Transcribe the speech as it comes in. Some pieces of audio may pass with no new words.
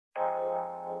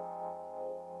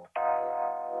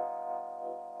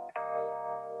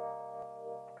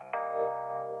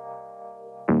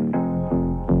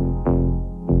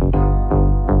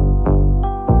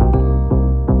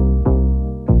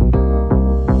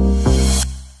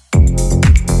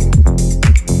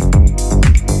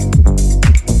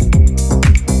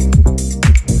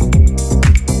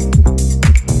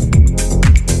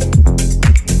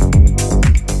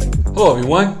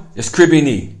It's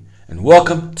Cribini, and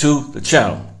welcome to the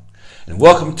channel. And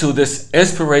welcome to this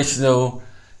inspirational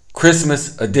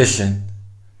Christmas edition.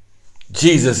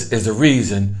 Jesus is the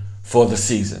reason for the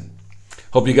season.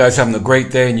 Hope you guys are having a great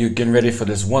day and you're getting ready for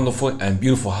this wonderful and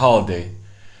beautiful holiday.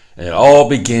 And it all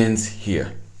begins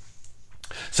here.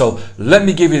 So let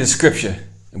me give you the scripture.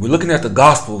 And we're looking at the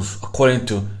Gospels according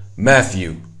to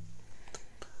Matthew.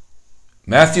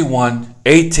 Matthew 1,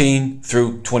 18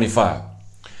 through 25.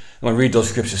 I'm going to read those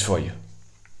scriptures for you.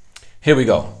 Here we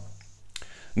go.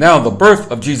 Now the birth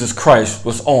of Jesus Christ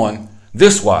was on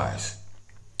this wise.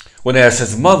 When as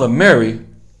his mother Mary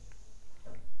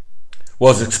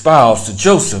was espoused to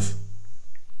Joseph,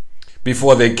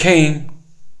 before they came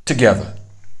together,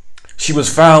 she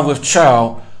was found with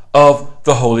child of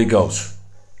the Holy Ghost.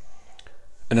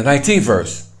 In the 19th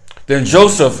verse, then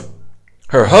Joseph,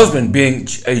 her husband, being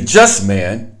a just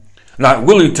man, not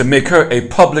willing to make her a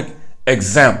public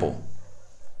example,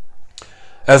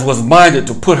 as was minded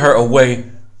to put her away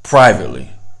privately.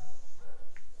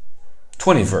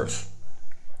 20th verse.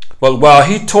 But while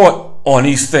he taught on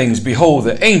these things, behold,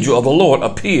 the angel of the Lord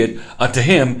appeared unto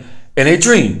him in a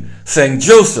dream, saying,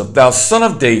 Joseph, thou son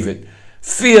of David,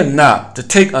 fear not to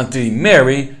take unto thee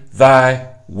Mary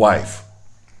thy wife.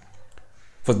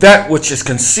 For that which is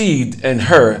conceived in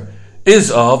her is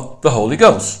of the Holy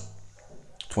Ghost.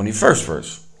 21st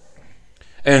verse.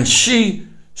 And she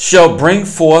shall bring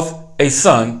forth a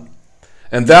son,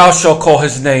 and thou shalt call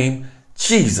his name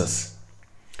Jesus,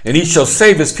 and he shall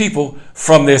save his people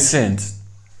from their sins.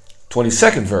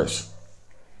 22nd verse.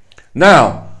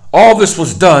 Now all this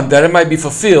was done that it might be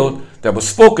fulfilled that was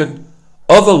spoken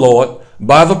of the Lord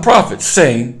by the prophet,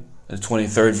 saying, in the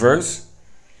 23rd verse,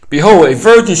 behold, a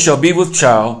virgin shall be with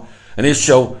child, and it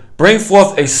shall bring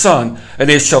forth a son, and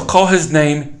they shall call his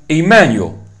name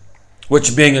Emmanuel,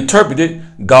 which being interpreted,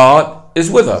 God is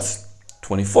with us.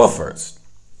 24th verse.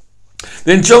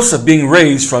 Then Joseph, being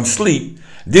raised from sleep,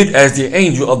 did as the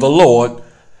angel of the Lord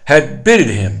had bidden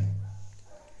him.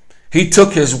 He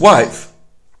took his wife,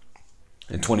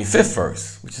 in 25th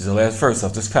verse, which is the last verse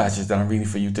of this passage that I'm reading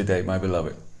for you today, my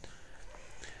beloved,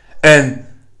 and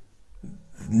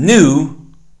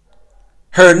knew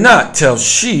her not till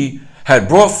she had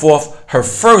brought forth her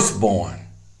firstborn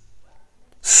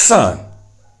son,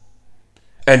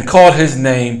 and called his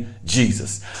name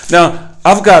Jesus. Now,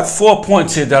 I've got 4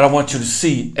 points here that I want you to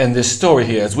see in this story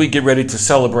here as we get ready to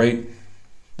celebrate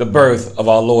the birth of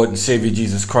our Lord and Savior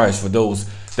Jesus Christ, for those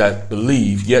that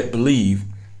believe, yet believe,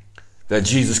 that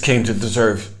Jesus came to this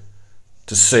earth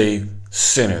to save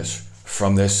sinners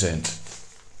from their sins.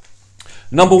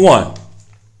 Number one,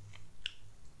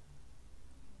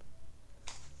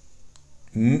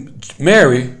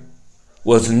 Mary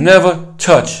was never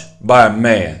touched by a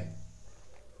man.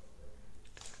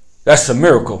 That's a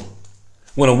miracle.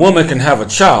 When a woman can have a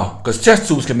child, because test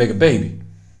tubes can make a baby.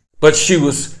 But she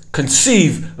was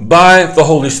conceived by the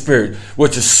Holy Spirit,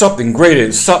 which is something greater.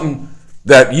 It's something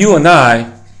that you and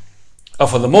I,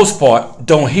 for the most part,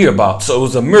 don't hear about. So it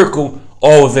was a miracle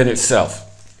all within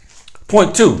itself.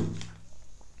 Point two,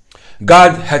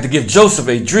 God had to give Joseph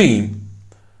a dream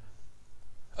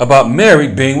about Mary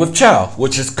being with child,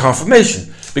 which is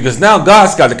confirmation. Because now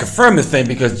God's got to confirm this thing,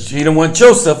 because he didn't want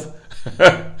Joseph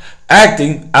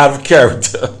acting out of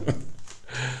character.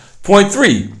 Point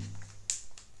three,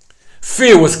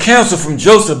 fear was canceled from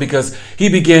Joseph, because he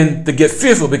began to get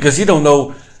fearful, because he don't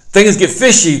know, things get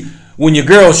fishy when your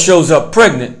girl shows up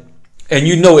pregnant and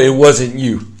you know it wasn't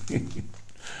you.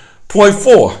 Point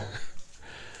four,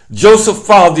 Joseph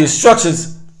followed the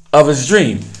instructions of his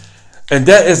dream. And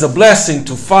that is a blessing,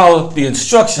 to follow the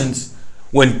instructions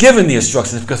when given the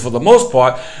instructions, because for the most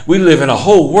part, we live in a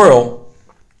whole world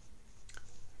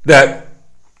that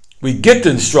we get the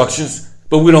instructions,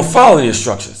 but we don't follow the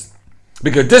instructions.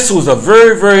 Because this was a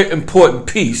very, very important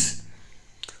piece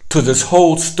to this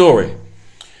whole story.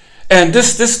 And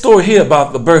this story here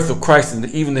about the birth of Christ and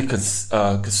even the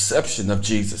conception of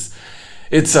Jesus,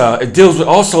 it deals with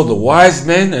also the wise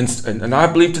men, and I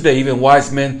believe today even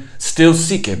wise men still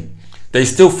seek him. They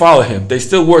still follow him. They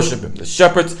still worship him. The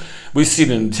shepherds, we see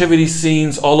the nativity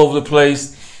scenes all over the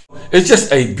place. It's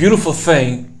just a beautiful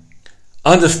thing,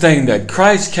 understanding that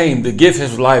Christ came to give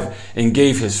his life and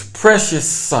gave his precious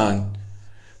son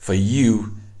for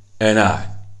you and I.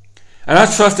 And I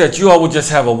trust that you all will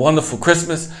just have a wonderful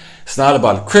Christmas. It's not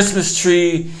about a Christmas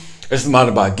tree. It's not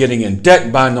about getting in debt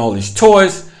and buying all these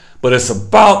toys, but it's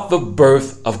about the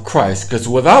birth of Christ. Because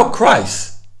without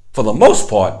Christ, for the most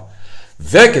part,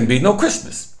 there can be no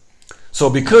Christmas. So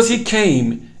because he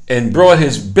came and brought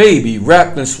his baby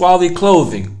wrapped in swaddling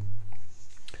clothing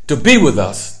to be with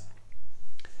us,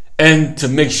 and to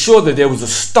make sure that there was a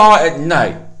star at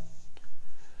night,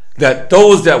 that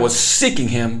those that were seeking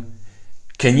him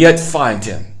can yet find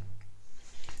him.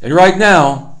 And right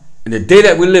now, in the day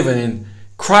that we're living in,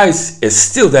 Christ is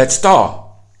still that star.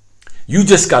 You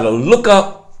just got to look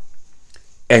up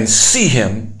and see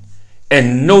him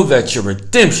and know that your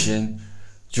redemption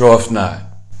draweth nigh.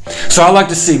 So I'd like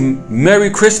to say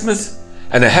Merry Christmas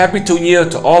and a Happy New Year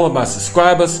to all of my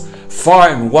subscribers far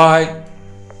and wide,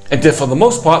 and then for the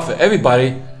most part for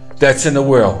everybody that's in the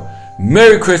world.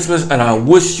 Merry Christmas, and I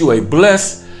wish you a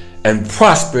blessed and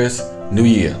prosperous New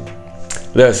Year.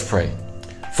 Let us pray.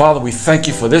 Father, we thank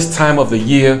you for this time of the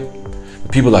year.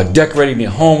 People are decorating their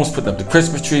homes, putting up the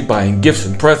Christmas tree, buying gifts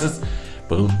and presents.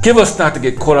 But give us not to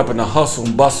get caught up in the hustle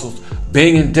and bustle,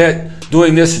 being in debt,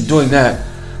 doing this and doing that.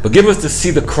 But give us to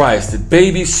see the Christ, the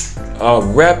babies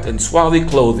wrapped in swaddling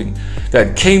clothing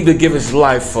that came to give his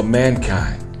life for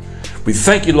mankind. We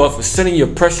thank you, Lord, for sending your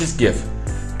precious gift.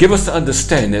 Give us to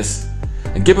understand this,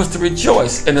 and give us to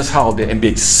rejoice in this holiday and be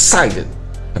excited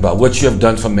about what you have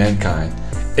done for mankind.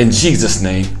 In Jesus'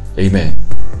 name, amen.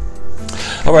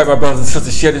 All right, my brothers and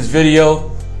sisters, share this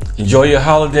video. Enjoy your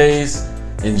holidays.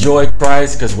 Enjoy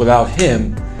Christ, because without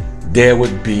him, there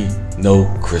would be no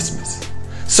Christmas.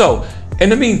 So, in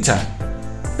the meantime,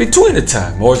 between the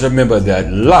time, always remember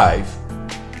that life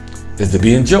is to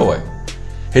be enjoyed.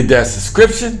 Hit that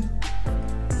subscription,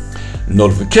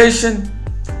 notification,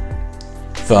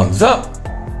 thumbs up,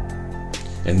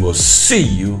 and we'll see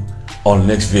you on the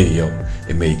next video.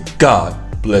 And may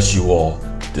God bless you all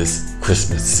this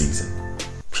Christmas season.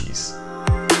 Peace.